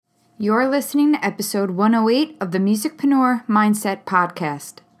You're listening to episode 108 of the Musicpreneur Mindset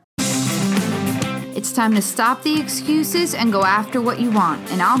Podcast. It's time to stop the excuses and go after what you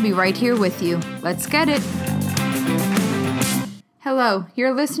want, and I'll be right here with you. Let's get it. Hello,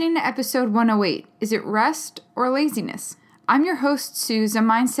 you're listening to episode 108. Is it rest or laziness? I'm your host, Suze, a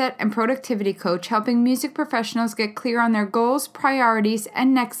mindset and productivity coach helping music professionals get clear on their goals, priorities,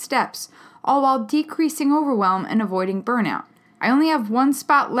 and next steps, all while decreasing overwhelm and avoiding burnout. I only have one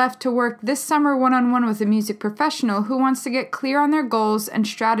spot left to work this summer one-on-one with a music professional who wants to get clear on their goals and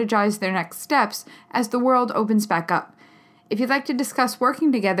strategize their next steps as the world opens back up. If you'd like to discuss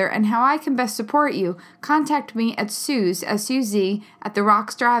working together and how I can best support you, contact me at Suze, S-U-Z, at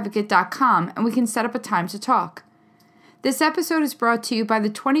therockstaradvocate.com and we can set up a time to talk. This episode is brought to you by the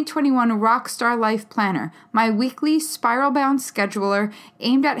 2021 Rockstar Life Planner, my weekly spiral-bound scheduler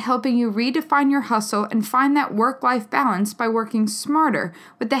aimed at helping you redefine your hustle and find that work-life balance by working smarter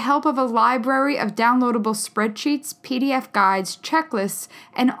with the help of a library of downloadable spreadsheets, PDF guides, checklists,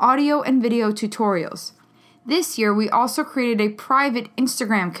 and audio and video tutorials. This year, we also created a private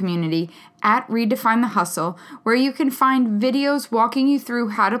Instagram community at Redefine the Hustle, where you can find videos walking you through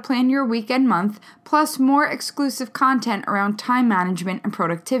how to plan your week and month, plus more exclusive content around time management and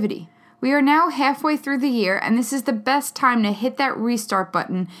productivity. We are now halfway through the year, and this is the best time to hit that restart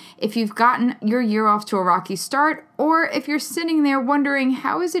button if you've gotten your year off to a rocky start, or if you're sitting there wondering,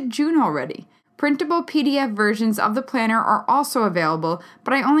 how is it June already? Printable PDF versions of the planner are also available,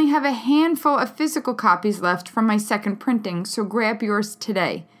 but I only have a handful of physical copies left from my second printing, so grab yours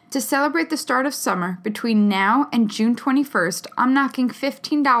today. To celebrate the start of summer, between now and June 21st, I'm knocking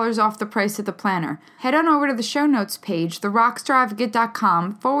 $15 off the price of the planner. Head on over to the show notes page,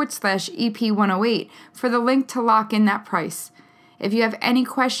 therockstaradvocate.com/EP108 for the link to lock in that price. If you have any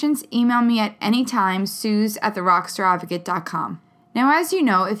questions, email me at any time, Suze at therockstaradvocate.com. Now, as you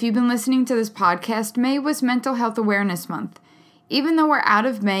know, if you've been listening to this podcast, May was Mental Health Awareness Month. Even though we're out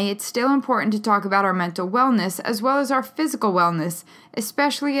of May, it's still important to talk about our mental wellness as well as our physical wellness,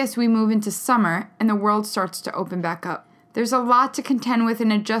 especially as we move into summer and the world starts to open back up. There's a lot to contend with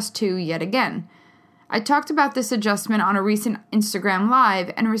and adjust to yet again. I talked about this adjustment on a recent Instagram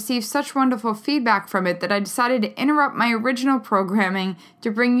Live and received such wonderful feedback from it that I decided to interrupt my original programming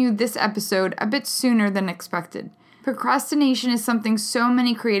to bring you this episode a bit sooner than expected. Procrastination is something so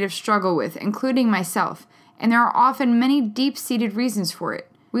many creatives struggle with, including myself, and there are often many deep-seated reasons for it.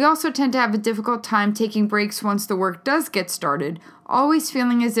 We also tend to have a difficult time taking breaks once the work does get started, always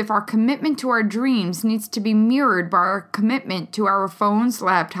feeling as if our commitment to our dreams needs to be mirrored by our commitment to our phones,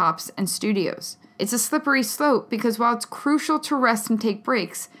 laptops, and studios. It's a slippery slope because while it's crucial to rest and take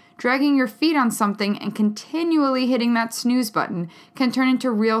breaks, dragging your feet on something and continually hitting that snooze button can turn into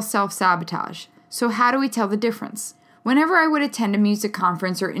real self-sabotage. So how do we tell the difference? Whenever I would attend a music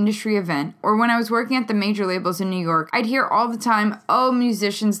conference or industry event, or when I was working at the major labels in New York, I'd hear all the time, oh,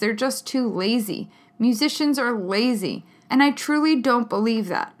 musicians, they're just too lazy. Musicians are lazy. And I truly don't believe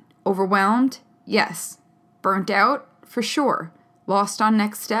that. Overwhelmed? Yes. Burnt out? For sure. Lost on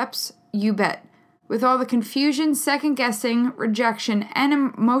next steps? You bet. With all the confusion, second-guessing, rejection, and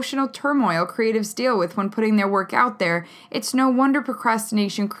emotional turmoil creatives deal with when putting their work out there, it's no wonder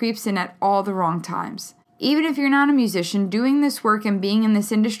procrastination creeps in at all the wrong times. Even if you're not a musician, doing this work and being in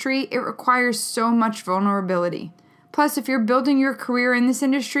this industry, it requires so much vulnerability. Plus, if you're building your career in this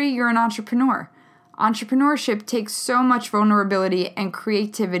industry, you're an entrepreneur. Entrepreneurship takes so much vulnerability and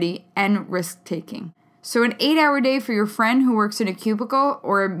creativity and risk-taking. So an 8-hour day for your friend who works in a cubicle,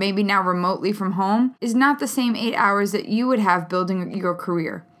 or maybe now remotely from home, is not the same 8 hours that you would have building your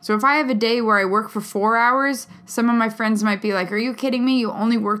career. So if I have a day where I work for 4 hours, some of my friends might be like, are you kidding me? You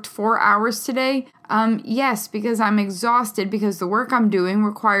only worked 4 hours today? Yes, because I'm exhausted because the work I'm doing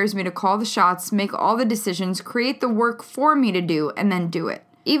requires me to call the shots, make all the decisions, create the work for me to do, and then do it.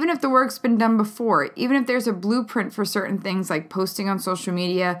 Even if the work's been done before, even if there's a blueprint for certain things like posting on social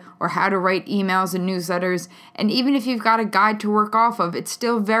media or how to write emails and newsletters, and even if you've got a guide to work off of, it's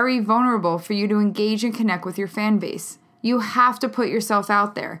still very vulnerable for you to engage and connect with your fan base. You have to put yourself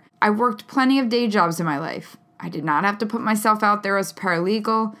out there. I worked plenty of day jobs in my life. I did not have to put myself out there as a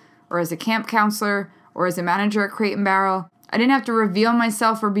paralegal or as a camp counselor or as a manager at Crate & Barrel. I didn't have to reveal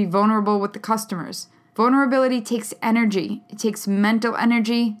myself or be vulnerable with the customers. Vulnerability takes energy, it takes mental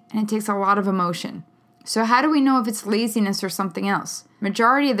energy, and it takes a lot of emotion. So how do we know if it's laziness or something else?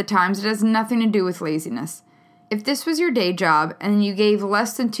 Majority of the times, it has nothing to do with laziness. If this was your day job and you gave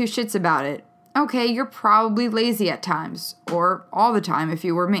less than 2 shits about it, okay, you're probably lazy at times, or all the time if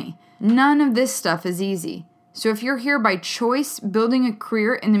you were me. None of this stuff is easy. So if you're here by choice building a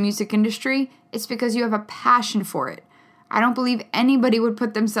career in the music industry, it's because you have a passion for it. I don't believe anybody would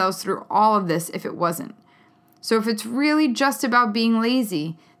put themselves through all of this if it wasn't. So if it's really just about being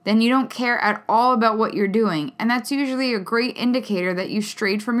lazy, then you don't care at all about what you're doing, and that's usually a great indicator that you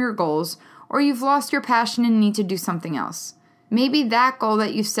strayed from your goals or you've lost your passion and need to do something else. Maybe that goal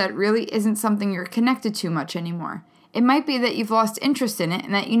that you've set really isn't something you're connected to much anymore. It might be that you've lost interest in it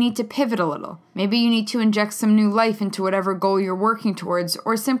and that you need to pivot a little. Maybe you need to inject some new life into whatever goal you're working towards,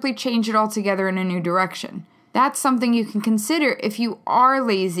 or simply change it altogether in a new direction. That's something you can consider if you are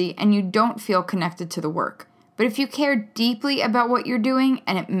lazy and you don't feel connected to the work. But if you care deeply about what you're doing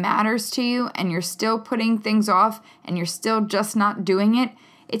and it matters to you and you're still putting things off and you're still just not doing it,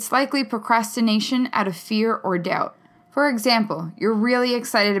 it's likely procrastination out of fear or doubt. For example, you're really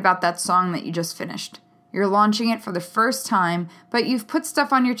excited about that song that you just finished. You're launching it for the first time, but you've put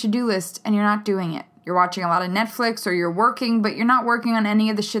stuff on your to-do list and you're not doing it. You're watching a lot of Netflix or you're working, but you're not working on any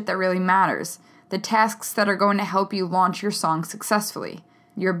of the shit that really matters. The tasks that are going to help you launch your song successfully.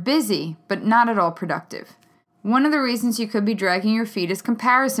 You're busy, but not at all productive. One of the reasons you could be dragging your feet is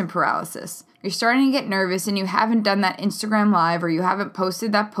comparison paralysis. You're starting to get nervous and you haven't done that Instagram live, or you haven't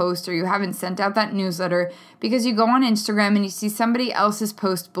posted that post, or you haven't sent out that newsletter because you go on Instagram and you see somebody else's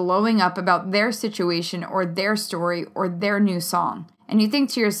post blowing up about their situation or their story or their new song. And you think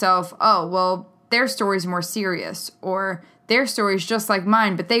to yourself, oh, well, their story's more serious, or their story's just like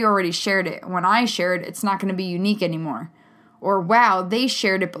mine, but they already shared it. When I share it, it's not going to be unique anymore. Or, wow, they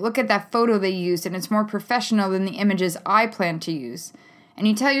shared it, but look at that photo they used, and it's more professional than the images I plan to use. And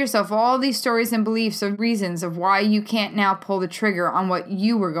you tell yourself all these stories and beliefs of reasons of why you can't now pull the trigger on what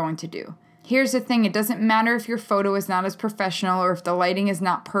you were going to do. Here's the thing, it doesn't matter if your photo is not as professional or if the lighting is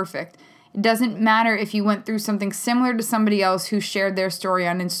not perfect. It doesn't matter if you went through something similar to somebody else who shared their story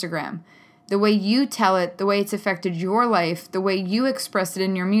on Instagram. The way you tell it, the way it's affected your life, the way you express it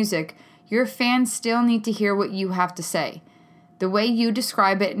in your music, your fans still need to hear what you have to say. The way you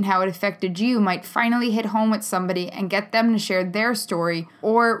describe it and how it affected you might finally hit home with somebody and get them to share their story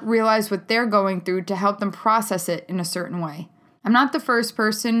or realize what they're going through to help them process it in a certain way. I'm not the first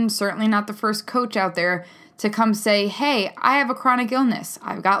person, certainly not the first coach out there to come say, hey, I have a chronic illness.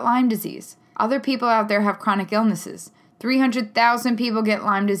 I've got Lyme disease. Other people out there have chronic illnesses. 300,000 people get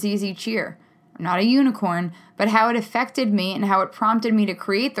Lyme disease each year. I'm not a unicorn, but how it affected me and how it prompted me to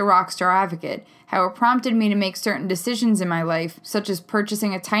create the Rockstar Advocate, how it prompted me to make certain decisions in my life, such as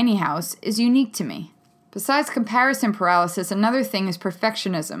purchasing a tiny house, is unique to me. Besides comparison paralysis, another thing is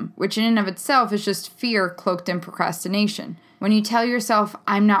perfectionism, which in and of itself is just fear cloaked in procrastination. When you tell yourself,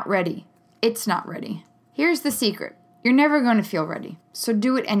 I'm not ready, it's not ready. Here's the secret. You're never going to feel ready, so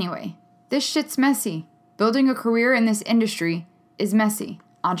do it anyway. This shit's messy. Building a career in this industry is messy.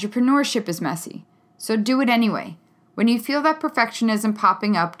 Entrepreneurship is messy. So do it anyway. When you feel that perfectionism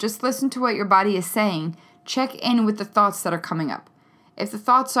popping up, just listen to what your body is saying. Check in with the thoughts that are coming up. If the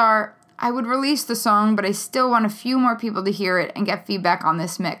thoughts are, I would release the song, but I still want a few more people to hear it and get feedback on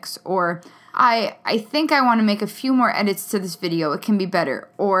this mix. Or, I think I want to make a few more edits to this video. It can be better.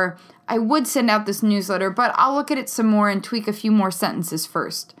 Or, I would send out this newsletter, but I'll look at it some more and tweak a few more sentences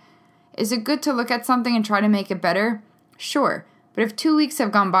first. Is it good to look at something and try to make it better? Sure. But if 2 weeks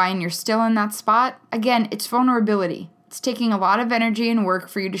have gone by and you're still in that spot, again, it's vulnerability. It's taking a lot of energy and work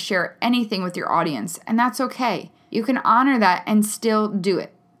for you to share anything with your audience, and that's okay. You can honor that and still do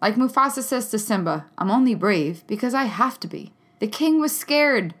it. Like Mufasa says to Simba, I'm only brave because I have to be. The king was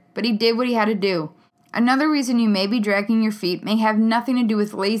scared, but he did what he had to do. Another reason you may be dragging your feet may have nothing to do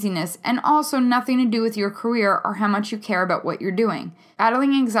with laziness and also nothing to do with your career or how much you care about what you're doing.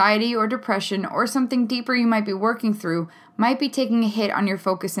 Battling anxiety or depression or something deeper you might be working through might be taking a hit on your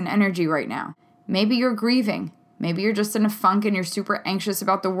focus and energy right now. Maybe you're grieving. Maybe you're just in a funk and you're super anxious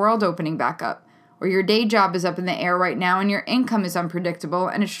about the world opening back up. Or your day job is up in the air right now and your income is unpredictable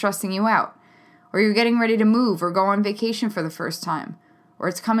and it's stressing you out. Or you're getting ready to move or go on vacation for the first time. Or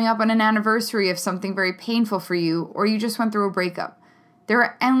it's coming up on an anniversary of something very painful for you, or you just went through a breakup. There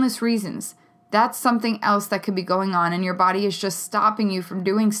are endless reasons. That's something else that could be going on and your body is just stopping you from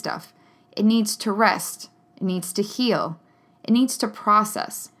doing stuff. It needs to rest. It needs to heal. It needs to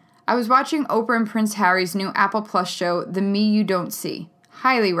process. I was watching Oprah and Prince Harry's new Apple Plus show, The Me You Don't See.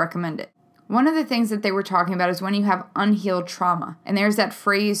 Highly recommend it. One of the things that they were talking about is when you have unhealed trauma. And there's that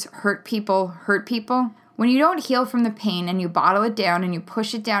phrase, hurt people. When you don't heal from the pain and you bottle it down and you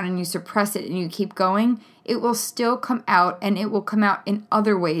push it down and you suppress it and you keep going, it will still come out, and it will come out in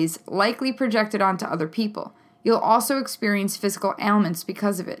other ways, likely projected onto other people. You'll also experience physical ailments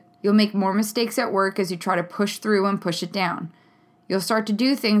because of it. You'll make more mistakes at work as you try to push through and push it down. You'll start to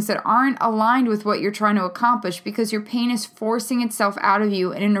do things that aren't aligned with what you're trying to accomplish because your pain is forcing itself out of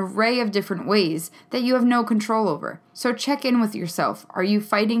you in an array of different ways that you have no control over. So check in with yourself. Are you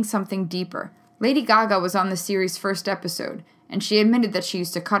fighting something deeper? Lady Gaga was on the series' first episode, and she admitted that she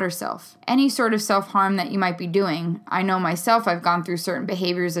used to cut herself. Any sort of self-harm that you might be doing, I know myself I've gone through certain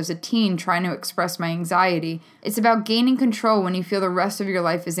behaviors as a teen trying to express my anxiety. It's about gaining control when you feel the rest of your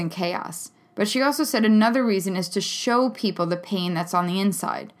life is in chaos. But she also said another reason is to show people the pain that's on the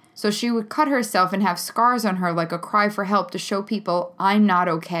inside. So she would cut herself and have scars on her like a cry for help to show people, I'm not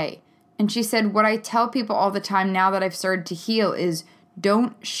okay. And she said, what I tell people all the time now that I've started to heal is,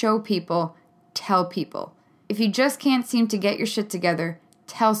 don't show people, tell people. If you just can't seem to get your shit together,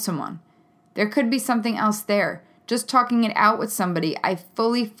 tell someone. There could be something else there. Just talking it out with somebody. I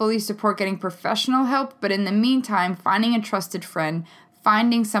fully support getting professional help, but in the meantime, finding a trusted friend,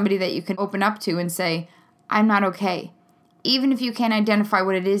 finding somebody that you can open up to and say, I'm not okay. Even if you can't identify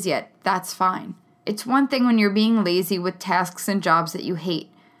what it is yet, that's fine. It's one thing when you're being lazy with tasks and jobs that you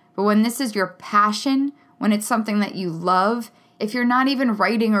hate. But when this is your passion, when it's something that you love, if you're not even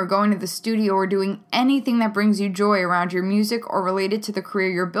writing or going to the studio or doing anything that brings you joy around your music or related to the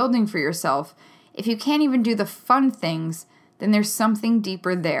career you're building for yourself, if you can't even do the fun things, then there's something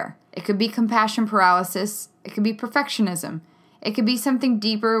deeper there. It could be compassion paralysis. It could be perfectionism. It could be something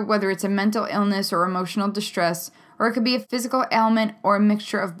deeper, whether it's a mental illness or emotional distress, or it could be a physical ailment or a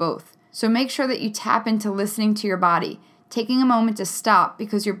mixture of both. So make sure that you tap into listening to your body, taking a moment to stop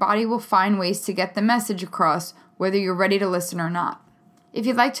because your body will find ways to get the message across whether you're ready to listen or not. If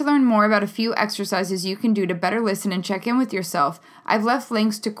you'd like to learn more about a few exercises you can do to better listen and check in with yourself, I've left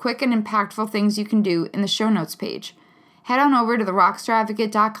links to quick and impactful things you can do in the show notes page. Head on over to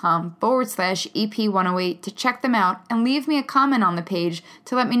therockstaradvocate.com/EP108 to check them out and leave me a comment on the page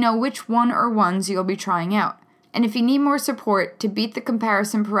to let me know which one or ones you'll be trying out. And if you need more support to beat the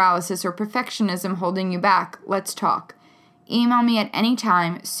comparison paralysis or perfectionism holding you back, let's talk. Email me at any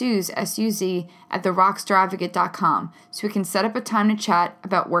time, Suze, S-U-Z, at therockstaradvocate.com so we can set up a time to chat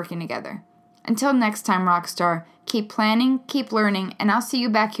about working together. Until next time, Rockstar, keep planning, keep learning, and I'll see you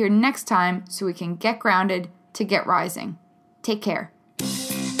back here next time so we can get grounded to get rising. Take care.